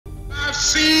I've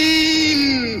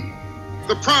seen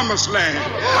the promised land.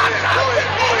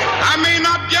 I may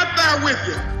not get there with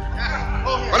you,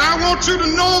 but I want you to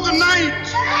know tonight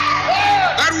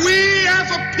that we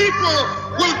as a people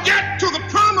will get to the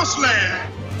promised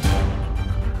land.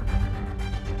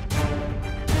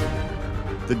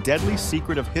 The deadly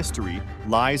secret of history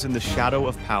lies in the shadow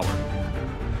of power.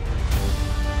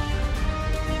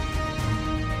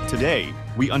 Today,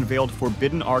 we unveiled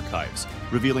forbidden archives,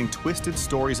 revealing twisted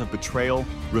stories of betrayal,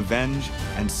 revenge,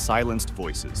 and silenced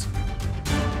voices.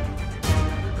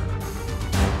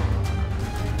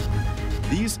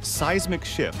 These seismic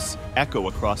shifts echo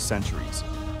across centuries.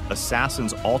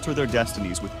 Assassins alter their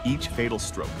destinies with each fatal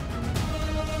stroke.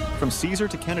 From Caesar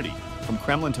to Kennedy, from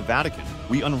Kremlin to Vatican,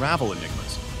 we unravel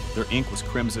enigmas. Their ink was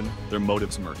crimson, their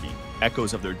motives murky.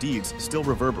 Echoes of their deeds still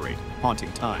reverberate,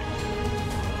 haunting time.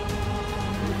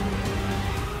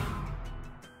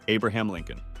 Abraham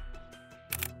Lincoln.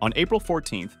 On April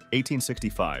 14,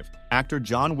 1865, actor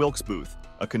John Wilkes Booth,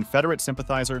 a Confederate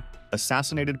sympathizer,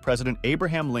 assassinated President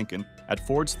Abraham Lincoln at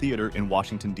Ford's Theater in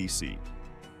Washington, D.C.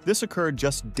 This occurred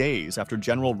just days after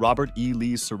General Robert E.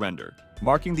 Lee's surrender,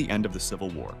 marking the end of the Civil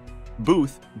War.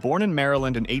 Booth, born in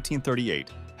Maryland in 1838,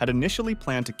 had initially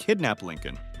planned to kidnap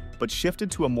Lincoln, but shifted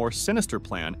to a more sinister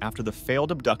plan after the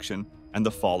failed abduction and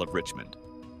the fall of Richmond.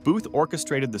 Booth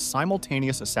orchestrated the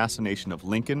simultaneous assassination of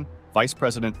Lincoln, Vice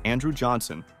President Andrew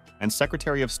Johnson, and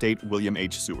Secretary of State William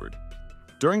H. Seward.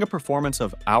 During a performance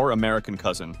of Our American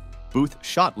Cousin, Booth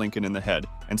shot Lincoln in the head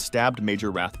and stabbed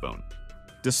Major Rathbone.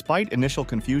 Despite initial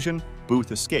confusion,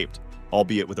 Booth escaped,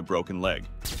 albeit with a broken leg.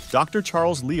 Dr.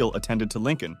 Charles Leale attended to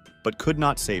Lincoln, but could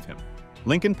not save him.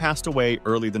 Lincoln passed away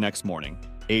early the next morning,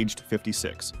 aged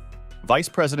 56. Vice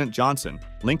President Johnson,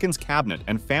 Lincoln's cabinet,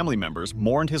 and family members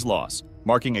mourned his loss,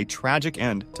 marking a tragic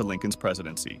end to Lincoln's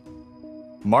presidency.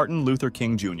 Martin Luther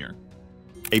King Jr.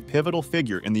 A pivotal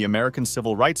figure in the American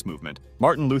Civil Rights Movement,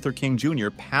 Martin Luther King Jr.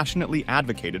 passionately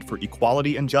advocated for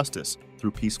equality and justice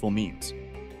through peaceful means.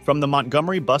 From the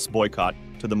Montgomery bus boycott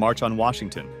to the March on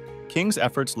Washington, King's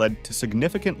efforts led to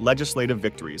significant legislative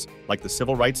victories like the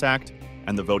Civil Rights Act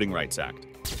and the Voting Rights Act.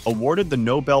 Awarded the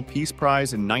Nobel Peace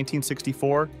Prize in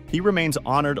 1964, he remains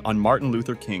honored on Martin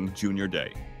Luther King Jr.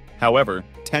 Day. However,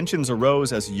 tensions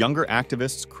arose as younger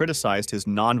activists criticized his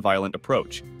nonviolent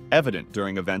approach, evident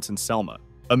during events in Selma.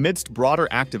 Amidst broader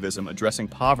activism addressing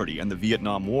poverty and the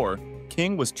Vietnam War,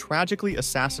 King was tragically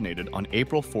assassinated on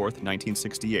April 4,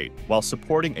 1968, while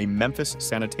supporting a Memphis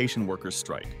sanitation workers'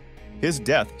 strike. His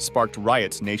death sparked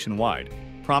riots nationwide,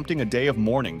 prompting a day of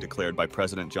mourning declared by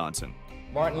President Johnson.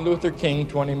 Martin Luther King,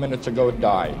 20 minutes ago,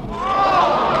 died.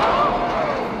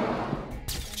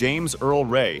 James Earl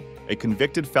Ray, a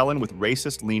convicted felon with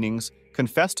racist leanings,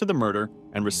 confessed to the murder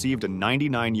and received a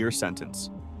 99-year sentence.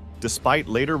 Despite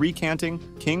later recanting,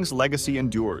 King's legacy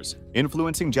endures,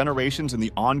 influencing generations in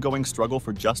the ongoing struggle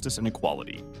for justice and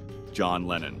equality. John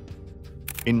Lennon.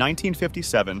 In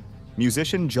 1957,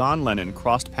 musician John Lennon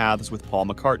crossed paths with Paul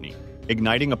McCartney,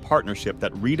 igniting a partnership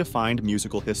that redefined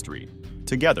musical history.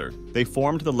 Together, they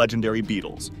formed the legendary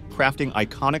Beatles, crafting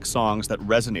iconic songs that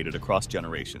resonated across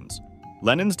generations.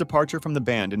 Lennon's departure from the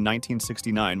band in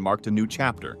 1969 marked a new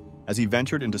chapter as he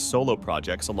ventured into solo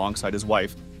projects alongside his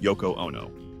wife, Yoko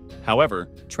Ono. However,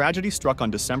 tragedy struck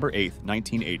on December 8,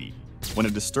 1980, when a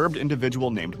disturbed individual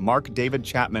named Mark David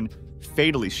Chapman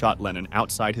fatally shot Lennon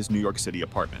outside his New York City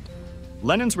apartment.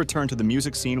 Lennon's return to the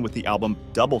music scene with the album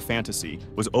Double Fantasy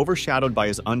was overshadowed by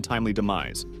his untimely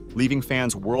demise, leaving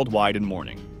fans worldwide in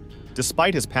mourning.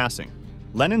 Despite his passing,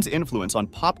 Lennon's influence on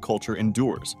pop culture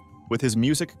endures, with his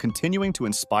music continuing to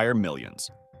inspire millions.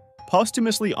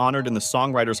 Posthumously honored in the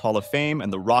Songwriters Hall of Fame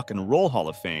and the Rock and Roll Hall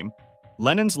of Fame,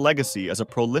 Lennon's legacy as a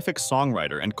prolific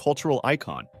songwriter and cultural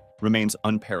icon remains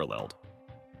unparalleled.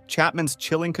 Chapman's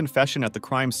chilling confession at the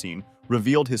crime scene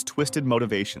revealed his twisted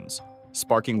motivations,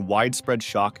 sparking widespread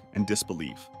shock and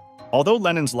disbelief. Although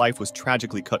Lennon's life was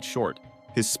tragically cut short,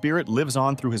 his spirit lives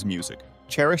on through his music,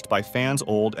 cherished by fans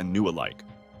old and new alike.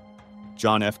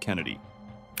 John F. Kennedy.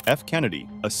 F. Kennedy,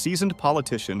 a seasoned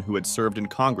politician who had served in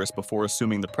Congress before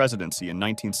assuming the presidency in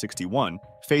 1961,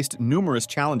 faced numerous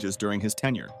challenges during his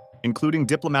tenure, including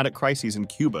diplomatic crises in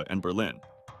Cuba and Berlin.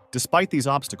 Despite these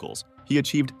obstacles, he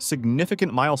achieved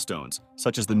significant milestones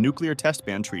such as the Nuclear Test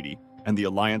Ban Treaty and the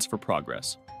Alliance for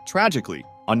Progress. Tragically,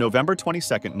 on November 22,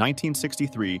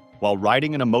 1963, while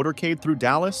riding in a motorcade through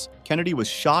Dallas, Kennedy was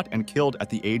shot and killed at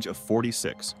the age of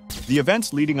 46. The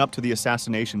events leading up to the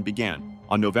assassination began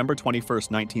on November 21,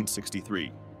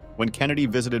 1963, when Kennedy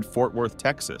visited Fort Worth,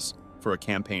 Texas, for a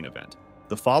campaign event.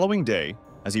 The following day,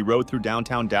 as he rode through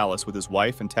downtown Dallas with his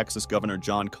wife and Texas Governor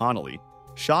John Connally,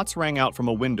 shots rang out from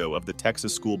a window of the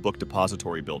Texas School Book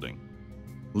Depository building.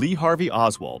 Lee Harvey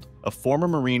Oswald, a former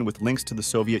Marine with links to the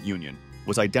Soviet Union,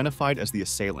 was identified as the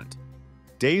assailant.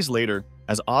 Days later,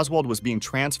 as Oswald was being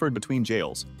transferred between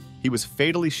jails, he was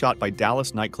fatally shot by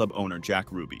Dallas nightclub owner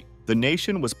Jack Ruby. The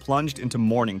nation was plunged into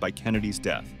mourning by Kennedy's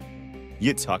death.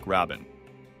 Yitzhak Rabin.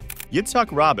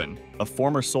 Yitzhak Rabin, a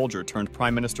former soldier turned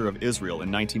Prime Minister of Israel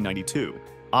in 1992,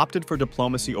 opted for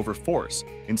diplomacy over force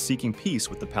in seeking peace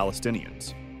with the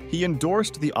Palestinians. He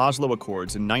endorsed the Oslo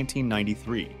Accords in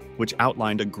 1993, which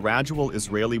outlined a gradual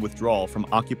Israeli withdrawal from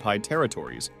occupied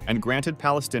territories and granted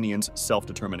Palestinians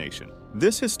self-determination.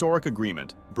 This historic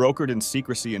agreement, brokered in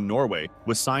secrecy in Norway,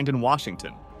 was signed in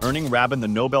Washington, earning Rabin the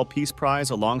Nobel Peace Prize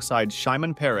alongside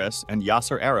Shimon Peres and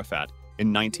Yasser Arafat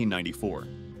in 1994.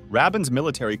 Rabin's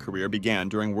military career began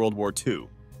during World War II,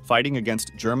 fighting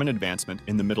against German advancement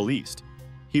in the Middle East.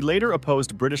 He later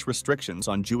opposed British restrictions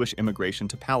on Jewish immigration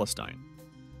to Palestine.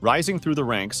 Rising through the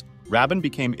ranks, Rabin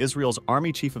became Israel's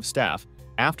Army Chief of Staff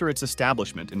after its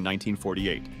establishment in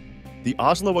 1948. The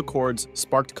Oslo Accords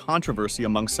sparked controversy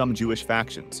among some Jewish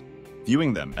factions,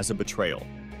 viewing them as a betrayal.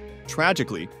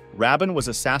 Tragically, Rabin was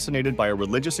assassinated by a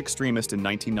religious extremist in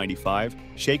 1995,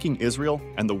 shaking Israel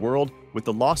and the world with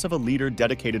the loss of a leader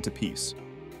dedicated to peace.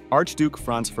 Archduke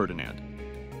Franz Ferdinand.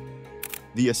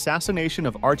 The assassination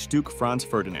of Archduke Franz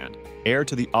Ferdinand, heir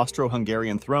to the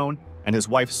Austro-Hungarian throne, and his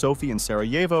wife Sophie in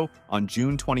Sarajevo on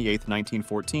June 28,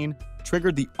 1914,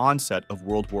 triggered the onset of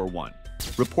World War I.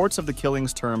 Reports of the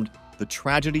killings, termed the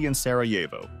Tragedy in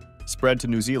Sarajevo, spread to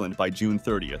New Zealand by June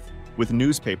 30th, with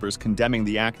newspapers condemning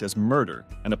the act as murder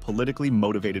and a politically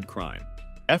motivated crime.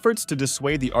 Efforts to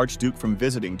dissuade the Archduke from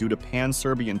visiting due to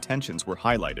pan-Serbian tensions were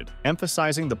highlighted,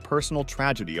 emphasizing the personal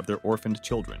tragedy of their orphaned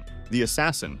children. The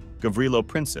assassin, Gavrilo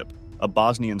Princip, a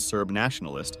Bosnian Serb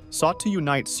nationalist, sought to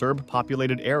unite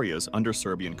Serb-populated areas under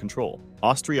Serbian control.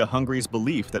 Austria-Hungary's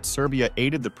belief that Serbia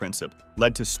aided the Princip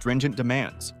led to stringent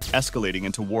demands, escalating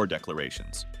into war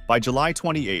declarations. By July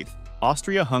 28th,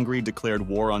 Austria-Hungary declared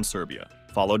war on Serbia,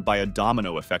 followed by a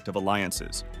domino effect of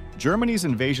alliances. Germany's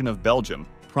invasion of Belgium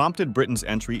prompted Britain's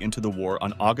entry into the war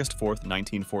on August 4,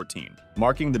 1914,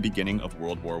 marking the beginning of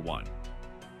World War I.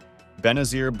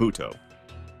 Benazir Bhutto.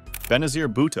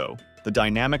 Benazir Bhutto, the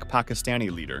dynamic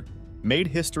Pakistani leader, made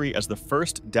history as the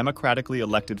first democratically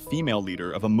elected female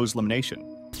leader of a Muslim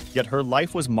nation. Yet her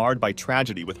life was marred by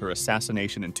tragedy with her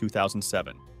assassination in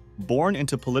 2007. Born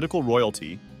into political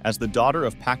royalty as the daughter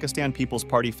of Pakistan People's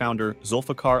Party founder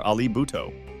Zulfikar Ali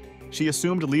Bhutto, she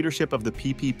assumed leadership of the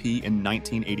PPP in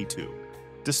 1982.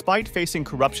 Despite facing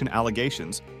corruption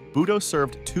allegations, Bhutto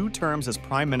served 2 terms as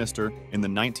prime minister in the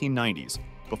 1990s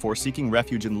before seeking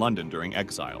refuge in London during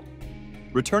exile.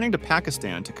 Returning to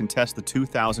Pakistan to contest the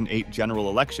 2008 general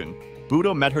election,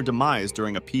 Bhutto met her demise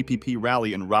during a PPP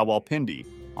rally in Rawalpindi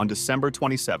on December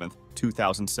 27,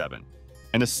 2007.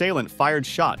 An assailant fired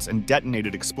shots and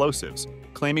detonated explosives,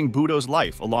 claiming Bhutto's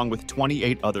life along with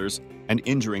 28 others and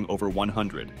injuring over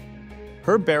 100.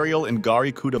 Her burial in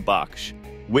Gari Kuda Bakhsh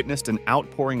witnessed an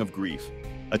outpouring of grief,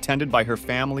 attended by her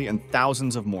family and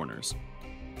thousands of mourners.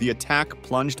 The attack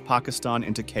plunged Pakistan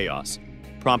into chaos,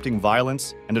 prompting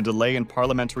violence and a delay in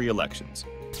parliamentary elections.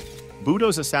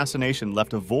 Bhutto's assassination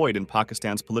left a void in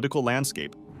Pakistan's political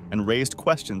landscape and raised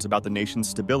questions about the nation's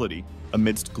stability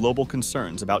amidst global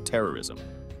concerns about terrorism.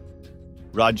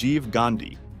 Rajiv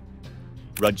Gandhi.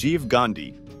 Rajiv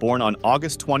Gandhi, born on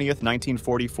August 20,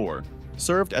 1944,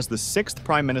 served as the 6th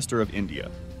Prime Minister of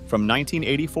India from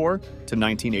 1984 to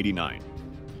 1989,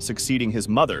 succeeding his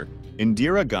mother,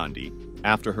 Indira Gandhi,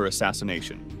 after her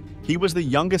assassination. He was the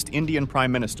youngest Indian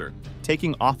Prime Minister,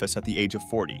 taking office at the age of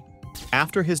 40.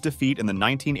 After his defeat in the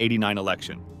 1989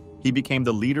 election, he became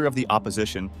the leader of the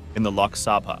opposition in the Lok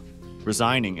Sabha,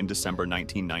 resigning in December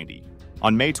 1990.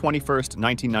 On May 21,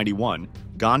 1991,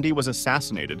 Gandhi was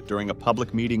assassinated during a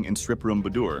public meeting in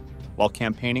Sriperumbudur while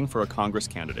campaigning for a Congress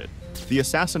candidate. The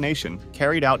assassination,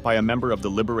 carried out by a member of the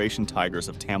Liberation Tigers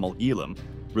of Tamil Eelam,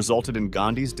 resulted in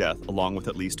Gandhi's death along with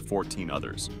at least 14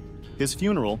 others. His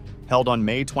funeral, held on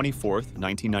May 24,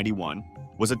 1991,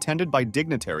 was attended by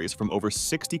dignitaries from over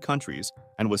 60 countries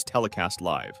and was telecast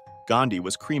live. Gandhi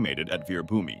was cremated at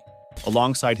Veerbhumi,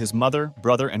 alongside his mother,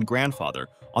 brother, and grandfather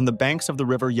on the banks of the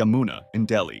river Yamuna in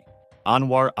Delhi.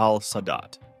 Anwar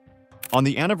al-Sadat. On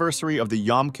the anniversary of the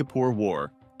Yom Kippur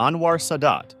War, Anwar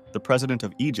Sadat, the president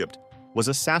of Egypt, was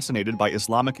assassinated by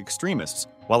Islamic extremists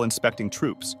while inspecting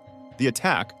troops. The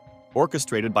attack,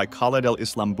 orchestrated by Khaled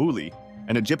el-Islambuli,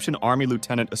 an Egyptian army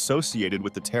lieutenant associated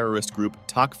with the terrorist group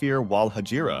Takfir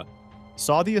wal-Hajira,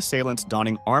 saw the assailants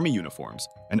donning army uniforms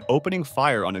and opening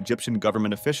fire on Egyptian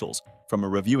government officials from a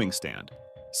reviewing stand.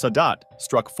 Sadat,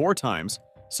 struck 4 times,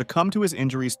 succumbed to his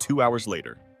injuries 2 hours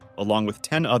later, along with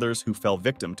 10 others who fell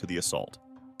victim to the assault.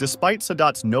 Despite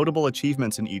Sadat's notable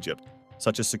achievements in Egypt,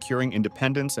 such as securing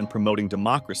independence and promoting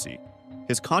democracy,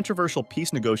 his controversial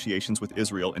peace negotiations with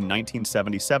Israel in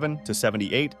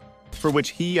 1977–78, for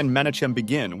which he and Menachem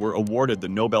Begin were awarded the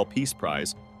Nobel Peace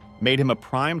Prize, made him a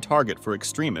prime target for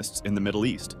extremists in the Middle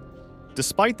East.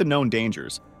 Despite the known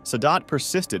dangers, Sadat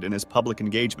persisted in his public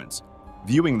engagements,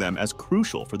 viewing them as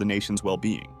crucial for the nation's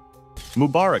well-being.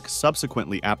 Mubarak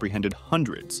subsequently apprehended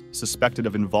hundreds suspected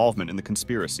of involvement in the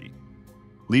conspiracy,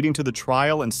 leading to the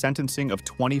trial and sentencing of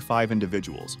 25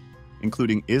 individuals,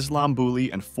 including Islam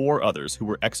Bouli and 4 others who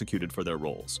were executed for their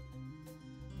roles.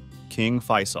 King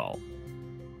Faisal.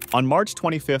 On March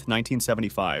 25,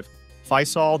 1975,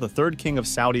 Faisal, the 3rd king of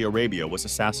Saudi Arabia, was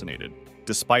assassinated.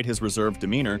 Despite his reserved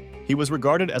demeanor, he was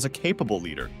regarded as a capable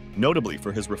leader, notably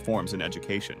for his reforms in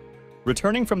education.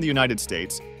 Returning from the United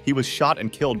States, he was shot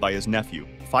and killed by his nephew,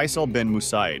 Faisal bin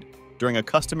Musaid, during a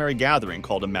customary gathering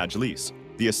called a majlis.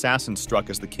 The assassin struck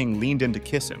as the king leaned in to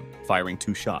kiss him, firing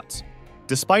 2 shots.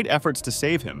 Despite efforts to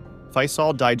save him,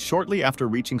 Faisal died shortly after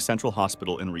reaching Central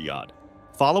Hospital in Riyadh.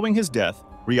 Following his death,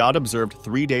 Riyadh observed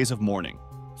 3 days of mourning.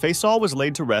 Faisal was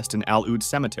laid to rest in Al Oud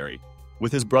Cemetery,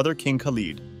 with his brother King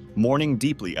Khalid mourning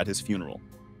deeply at his funeral.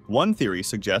 One theory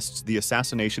suggests the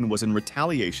assassination was in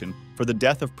retaliation for the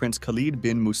death of Prince Khalid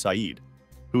bin Musaid,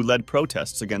 who led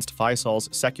protests against Faisal's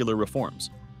secular reforms.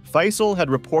 Faisal had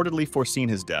reportedly foreseen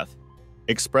his death,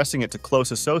 expressing it to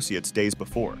close associates days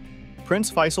before. Prince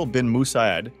Faisal bin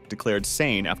Musaid, declared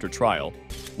sane after trial,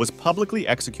 was publicly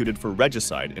executed for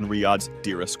regicide in Riyadh's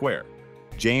Dira Square.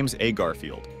 James A.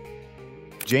 Garfield.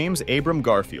 James Abram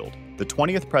Garfield, the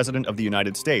 20th President of the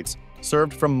United States,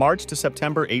 served from March to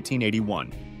September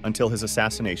 1881 until his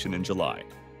assassination in July.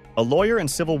 A lawyer and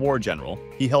Civil War general,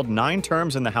 he held 9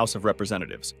 terms in the House of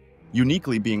Representatives,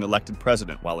 uniquely being elected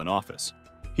president while in office.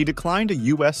 He declined a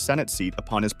U.S. Senate seat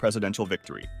upon his presidential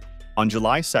victory. On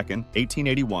July 2,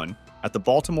 1881, at the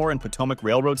Baltimore and Potomac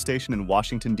Railroad Station in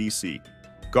Washington, D.C.,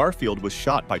 Garfield was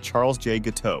shot by Charles J.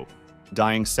 Guiteau,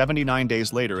 dying 79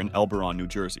 days later in Elberon, New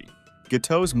Jersey.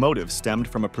 Guiteau's motive stemmed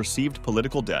from a perceived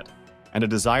political debt and a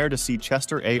desire to see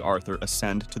Chester A. Arthur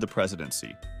ascend to the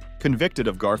presidency. Convicted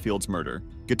of Garfield's murder,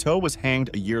 Guiteau was hanged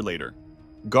a year later.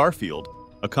 Garfield,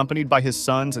 accompanied by his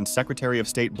sons and Secretary of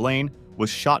State Blaine, was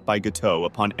shot by Guiteau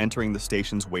upon entering the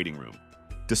station's waiting room.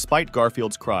 Despite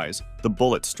Garfield's cries, the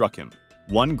bullet struck him,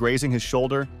 one grazing his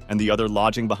shoulder and the other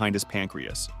lodging behind his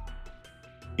pancreas.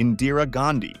 Indira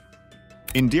Gandhi.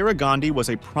 Indira Gandhi was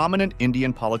a prominent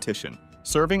Indian politician,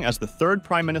 serving as the 3rd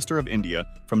Prime Minister of India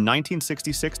from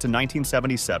 1966 to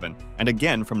 1977 and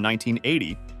again from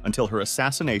 1980 until her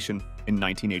assassination in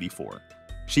 1984.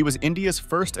 She was India's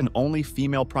first and only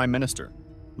female Prime Minister,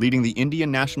 leading the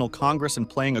Indian National Congress and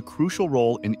playing a crucial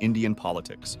role in Indian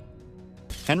politics.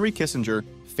 Henry Kissinger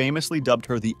famously dubbed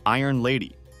her the Iron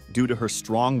Lady due to her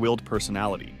strong-willed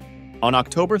personality. On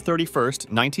October 31,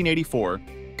 1984,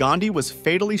 Gandhi was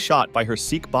fatally shot by her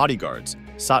Sikh bodyguards,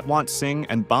 Satwant Singh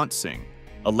and Bant Singh,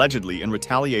 allegedly in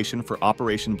retaliation for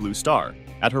Operation Blue Star,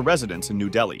 at her residence in New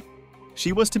Delhi.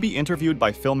 She was to be interviewed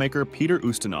by filmmaker Peter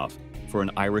Ustinov for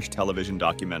an Irish television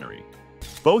documentary.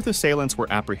 Both assailants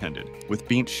were apprehended, with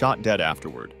Beant shot dead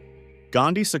afterward.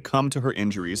 Gandhi succumbed to her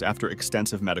injuries after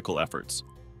extensive medical efforts.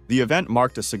 The event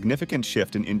marked a significant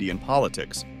shift in Indian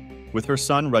politics, with her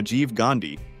son Rajiv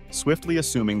Gandhi swiftly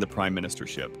assuming the prime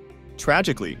ministership.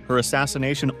 Tragically, her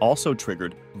assassination also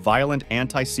triggered violent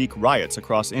anti-Sikh riots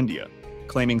across India,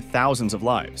 claiming thousands of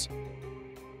lives.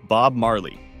 Bob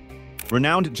Marley.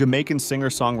 Renowned Jamaican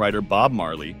singer-songwriter Bob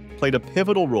Marley played a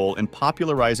pivotal role in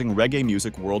popularizing reggae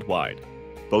music worldwide,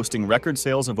 boasting record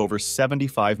sales of over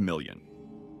 75 million.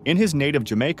 In his native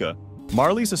Jamaica,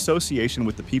 Marley's association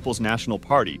with the People's National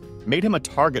Party made him a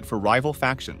target for rival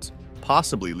factions,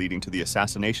 possibly leading to the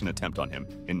assassination attempt on him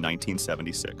in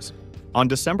 1976. On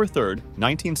December 3,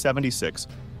 1976,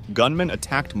 gunmen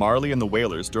attacked Marley and the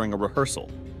Wailers during a rehearsal,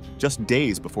 just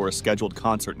days before a scheduled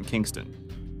concert in Kingston.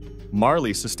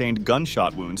 Marley sustained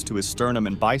gunshot wounds to his sternum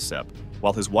and bicep,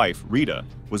 while his wife, Rita,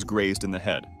 was grazed in the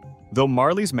head. Though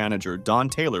Marley's manager, Don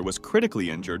Taylor, was critically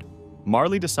injured,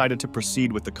 Marley decided to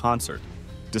proceed with the concert.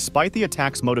 Despite the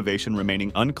attack's motivation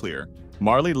remaining unclear,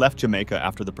 Marley left Jamaica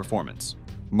after the performance.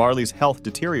 Marley's health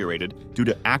deteriorated due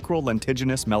to acral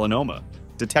lentiginous melanoma,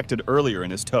 detected earlier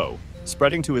in his toe,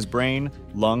 spreading to his brain,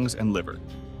 lungs, and liver.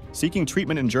 Seeking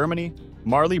treatment in Germany,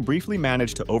 Marley briefly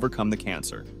managed to overcome the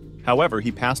cancer. However,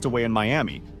 he passed away in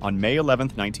Miami on May 11,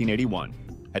 1981,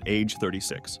 at age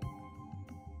 36.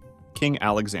 King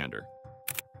Alexander.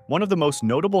 One of the most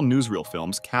notable newsreel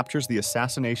films captures the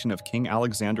assassination of King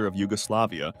Alexander of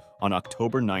Yugoslavia on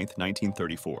October 9,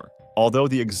 1934. Although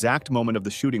the exact moment of the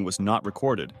shooting was not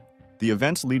recorded, the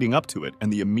events leading up to it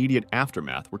and the immediate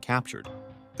aftermath were captured.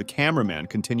 The cameraman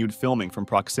continued filming from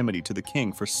proximity to the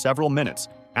king for several minutes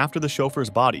after the chauffeur's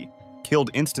body, killed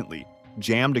instantly,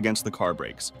 jammed against the car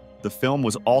brakes. The film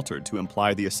was altered to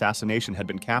imply the assassination had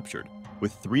been captured,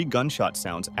 with 3 gunshot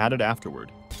sounds added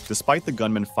afterward, despite the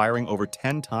gunman firing over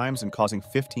 10 times and causing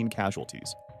 15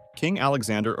 casualties. King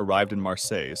Alexander arrived in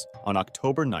Marseille on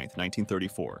October 9,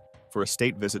 1934, for a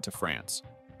state visit to France.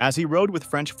 As he rode with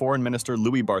French Foreign Minister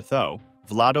Louis Barthou,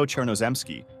 Vlado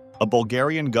Chernozemski, a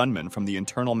Bulgarian gunman from the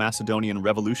Internal Macedonian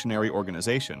Revolutionary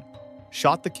Organization,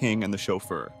 shot the king and the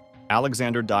chauffeur.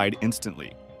 Alexander died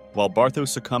instantly, while Barthou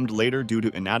succumbed later due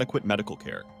to inadequate medical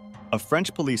care. A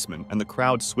French policeman and the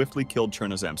crowd swiftly killed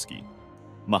Chernozemski.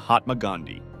 Mahatma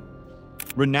Gandhi.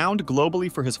 Renowned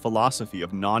globally for his philosophy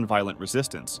of nonviolent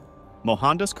resistance,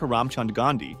 Mohandas Karamchand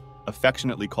Gandhi,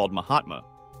 affectionately called Mahatma,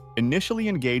 initially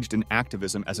engaged in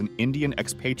activism as an Indian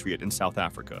expatriate in South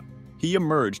Africa. He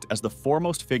emerged as the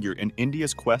foremost figure in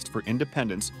India's quest for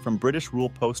independence from British rule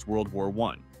post-World War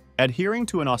I. Adhering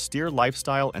to an austere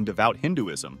lifestyle and devout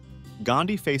Hinduism,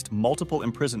 Gandhi faced multiple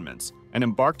imprisonments and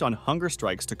embarked on hunger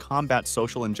strikes to combat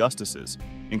social injustices,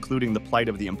 including the plight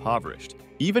of the impoverished.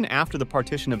 Even after the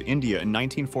partition of India in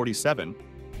 1947,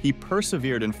 he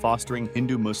persevered in fostering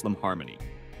Hindu-Muslim harmony.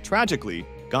 Tragically,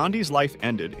 Gandhi's life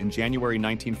ended in January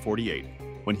 1948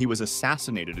 when he was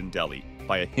assassinated in Delhi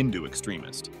by a Hindu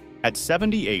extremist. At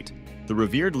 78, the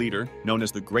revered leader, known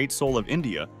as the Great Soul of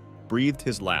India, breathed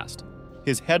his last,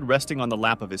 his head resting on the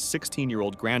lap of his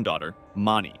 16-year-old granddaughter,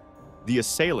 Mani. The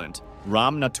assailant,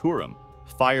 Ram Nathuram,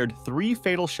 fired 3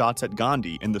 fatal shots at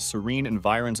Gandhi in the serene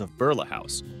environs of Birla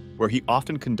House, where he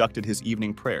often conducted his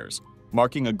evening prayers,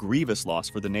 marking a grievous loss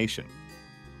for the nation.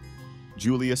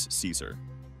 Julius Caesar.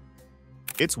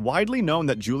 It's widely known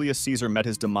that Julius Caesar met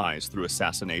his demise through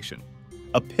assassination,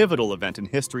 a pivotal event in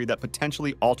history that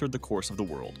potentially altered the course of the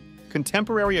world.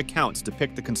 Contemporary accounts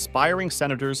depict the conspiring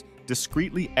senators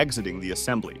discreetly exiting the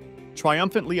assembly,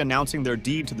 triumphantly announcing their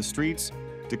deed to the streets,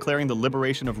 declaring the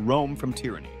liberation of Rome from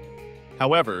tyranny.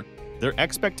 However, their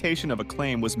expectation of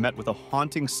acclaim was met with a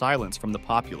haunting silence from the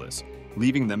populace,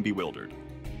 leaving them bewildered.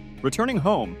 Returning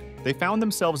home, they found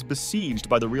themselves besieged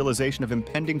by the realization of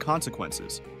impending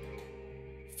consequences.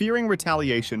 Fearing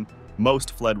retaliation,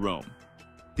 most fled Rome.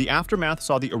 The aftermath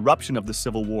saw the eruption of the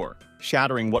Civil War,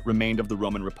 shattering what remained of the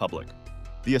Roman Republic.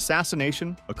 The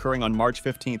assassination, occurring on March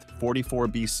 15, 44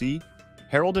 BC,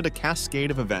 heralded a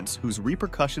cascade of events whose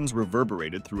repercussions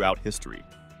reverberated throughout history.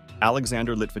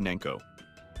 Alexander Litvinenko.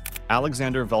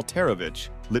 Alexander Valterovich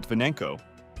Litvinenko,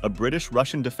 a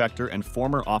British-Russian defector and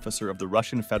former officer of the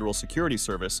Russian Federal Security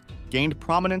Service, gained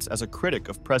prominence as a critic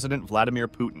of President Vladimir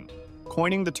Putin,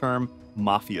 coining the term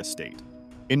mafia state.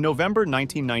 In November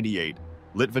 1998,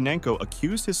 Litvinenko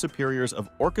accused his superiors of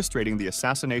orchestrating the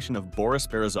assassination of Boris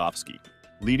Berezovsky,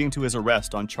 leading to his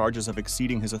arrest on charges of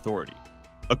exceeding his authority.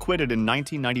 Acquitted in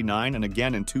 1999 and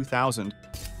again in 2000,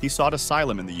 he sought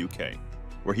asylum in the UK,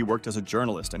 where he worked as a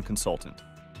journalist and consultant.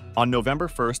 On November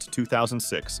 1,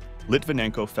 2006,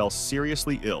 Litvinenko fell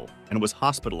seriously ill and was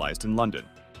hospitalized in London,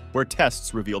 where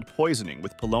tests revealed poisoning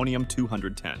with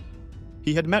polonium-210.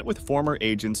 He had met with former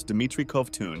agents Dmitry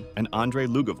Kovtun and Andrei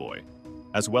Lugovoy,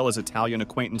 as well as Italian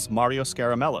acquaintance Mario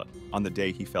Scaramella on the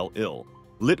day he fell ill.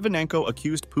 Litvinenko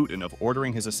accused Putin of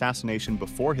ordering his assassination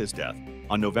before his death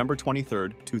on November 23,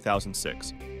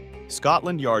 2006.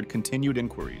 Scotland Yard continued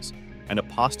inquiries, and a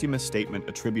posthumous statement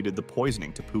attributed the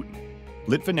poisoning to Putin.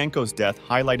 Litvinenko's death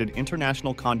highlighted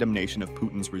international condemnation of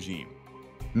Putin's regime.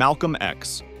 Malcolm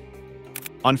X.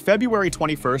 On February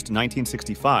 21,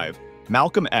 1965,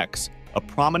 Malcolm X, a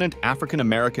prominent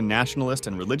African-American nationalist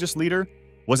and religious leader,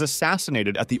 was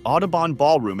assassinated at the Audubon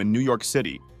Ballroom in New York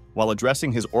City while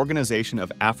addressing his Organization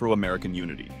of Afro-American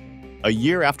Unity. A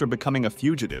year after becoming a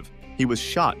fugitive, he was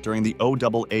shot during the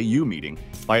OAAU meeting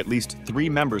by at least 3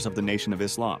 members of the Nation of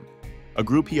Islam, a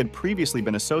group he had previously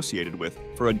been associated with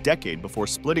for a decade before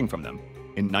splitting from them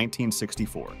in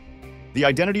 1964. The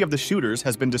identity of the shooters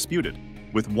has been disputed,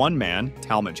 with one man,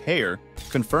 Talmadge Hayer,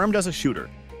 confirmed as a shooter,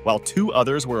 while 2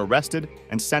 others were arrested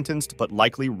and sentenced but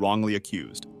likely wrongly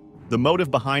accused. The motive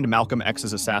behind Malcolm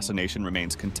X's assassination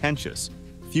remains contentious,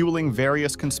 fueling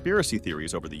various conspiracy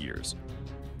theories over the years.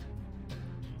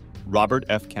 Robert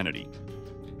F. Kennedy.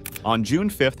 On June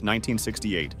 5,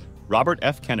 1968, Robert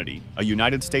F. Kennedy, a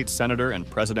United States Senator and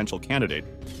presidential candidate,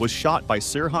 was shot by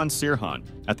Sirhan Sirhan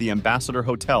at the Ambassador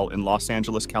Hotel in Los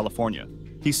Angeles, California.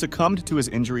 He succumbed to his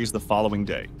injuries the following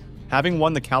day. Having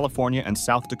won the California and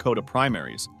South Dakota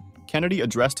primaries, Kennedy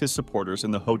addressed his supporters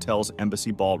in the hotel's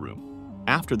embassy ballroom.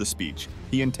 After the speech,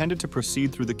 he intended to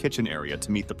proceed through the kitchen area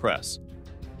to meet the press.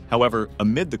 However,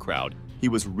 amid the crowd, he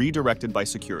was redirected by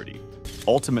security,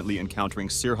 ultimately encountering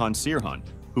Sirhan,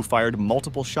 who fired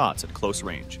multiple shots at close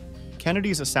range.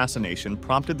 Kennedy's assassination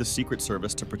prompted the Secret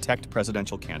Service to protect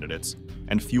presidential candidates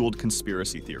and fueled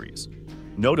conspiracy theories.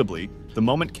 Notably, the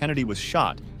moment Kennedy was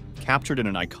shot, captured in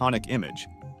an iconic image,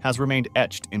 has remained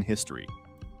etched in history.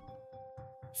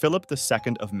 Philip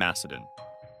II of Macedon.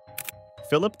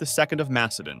 Philip II of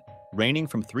Macedon, reigning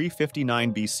from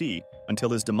 359 BC until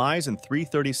his demise in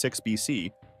 336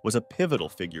 BC, was a pivotal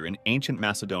figure in ancient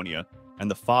Macedonia and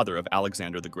the father of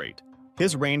Alexander the Great.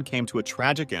 His reign came to a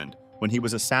tragic end when he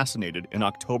was assassinated in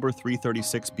October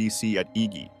 336 BC at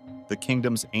Igi, the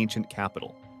kingdom's ancient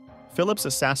capital. Philip's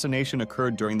assassination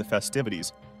occurred during the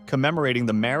festivities commemorating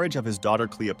the marriage of his daughter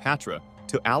Cleopatra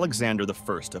to Alexander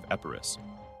I of Epirus.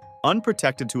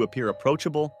 Unprotected to appear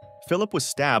approachable, Philip was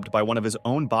stabbed by one of his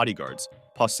own bodyguards,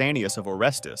 Pausanias of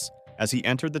Orestis, as he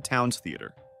entered the town's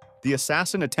theater. The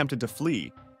assassin attempted to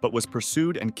flee, but was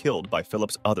pursued and killed by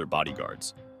Philip's other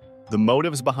bodyguards. The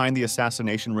motives behind the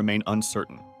assassination remain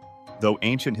uncertain, though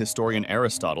ancient historian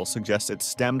Aristotle suggests it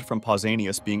stemmed from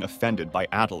Pausanias being offended by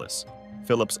Attalus,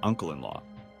 Philip's uncle-in-law.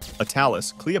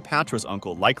 Attalus, Cleopatra's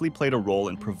uncle, likely played a role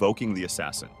in provoking the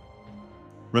assassin.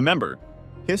 Remember,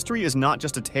 history is not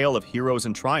just a tale of heroes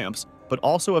and triumphs, but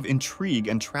also of intrigue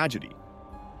and tragedy.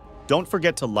 Don't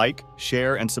forget to like,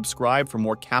 share, and subscribe for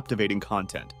more captivating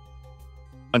content.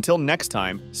 Until next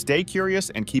time, stay curious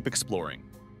and keep exploring.